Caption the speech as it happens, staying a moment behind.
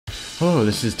Hello,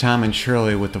 this is Tom and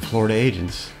Shirley with the Florida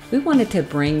Agents. We wanted to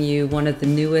bring you one of the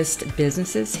newest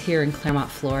businesses here in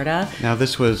Clermont, Florida. Now,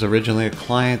 this was originally a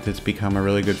client that's become a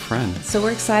really good friend. So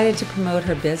we're excited to promote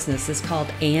her business. It's called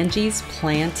Angies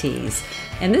Planties.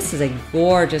 And this is a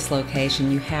gorgeous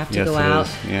location. You have to go out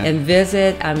and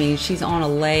visit. I mean, she's on a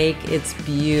lake. It's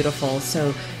beautiful.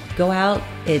 So go out.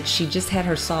 She just had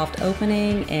her soft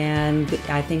opening, and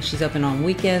I think she's open on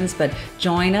weekends. But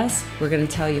join us. We're going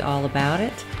to tell you all about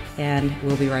it. And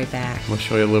we'll be right back. We'll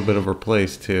show you a little bit of her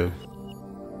place too.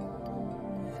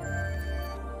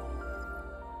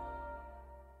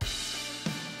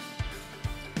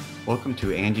 Welcome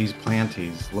to Angie's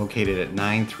Planties, located at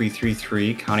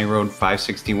 9333 County Road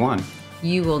 561.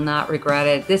 You will not regret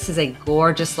it. This is a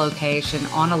gorgeous location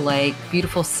on a lake,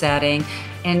 beautiful setting,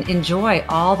 and enjoy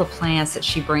all the plants that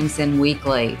she brings in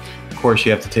weekly. Of course,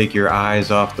 you have to take your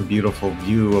eyes off the beautiful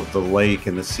view of the lake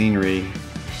and the scenery.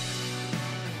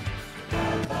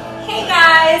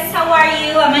 How are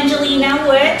you? I'm Angelina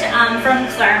Wood. I'm from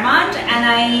Clermont, and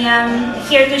I am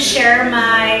here to share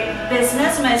my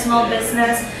business, my small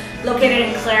business located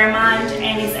in Clermont,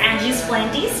 and it's Angies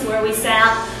Planties, where we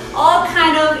sell all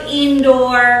kind of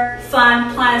indoor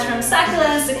fun plants, from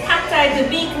succulents to cacti to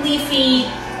big leafy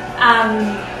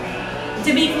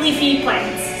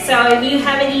plants. So if you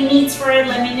have any needs for it,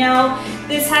 let me know.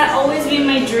 This had always been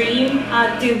my dream,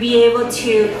 to be able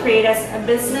to create a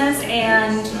business,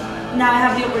 and now I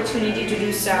have the opportunity to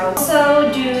do so.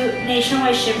 Also do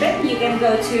nationwide shipping. You can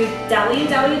go to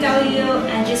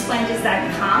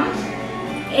www.angiesplanties.com,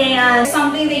 and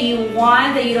something that you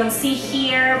want that you don't see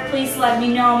here, please let me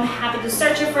know. I'm happy to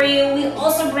search it for you. We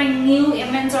also bring new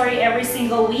inventory every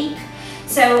single week.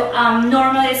 So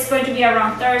normally it's going to be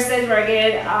around Thursdays where I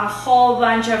get a whole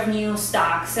bunch of new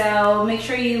stock. So make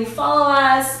sure you follow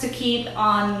us to keep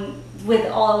on with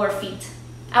all our feet.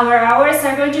 Our hours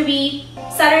are going to be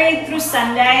Saturday through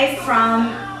Sunday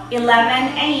from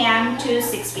 11 a.m. to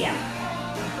 6 p.m.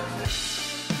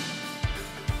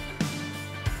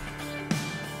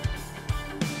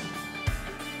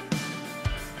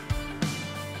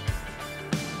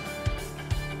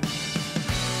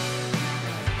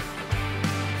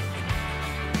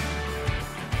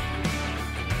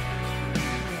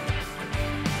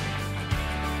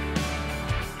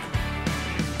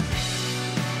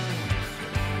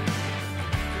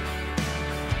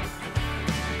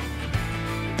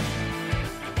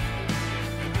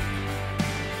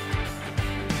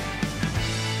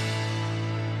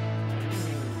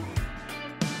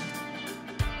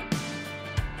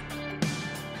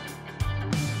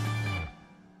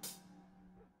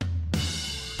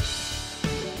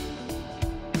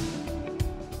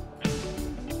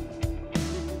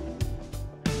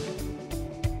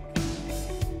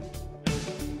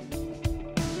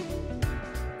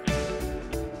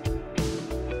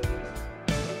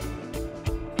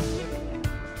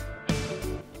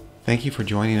 Thank you for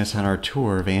joining us on our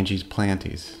tour of Angie's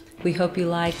Planties. We hope you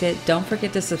liked it. Don't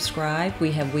forget to subscribe.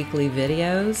 We have weekly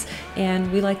videos, and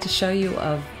we like to show you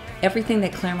of everything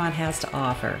that Clermont has to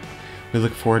offer. We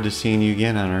look forward to seeing you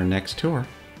again on our next tour.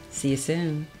 See you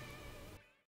soon.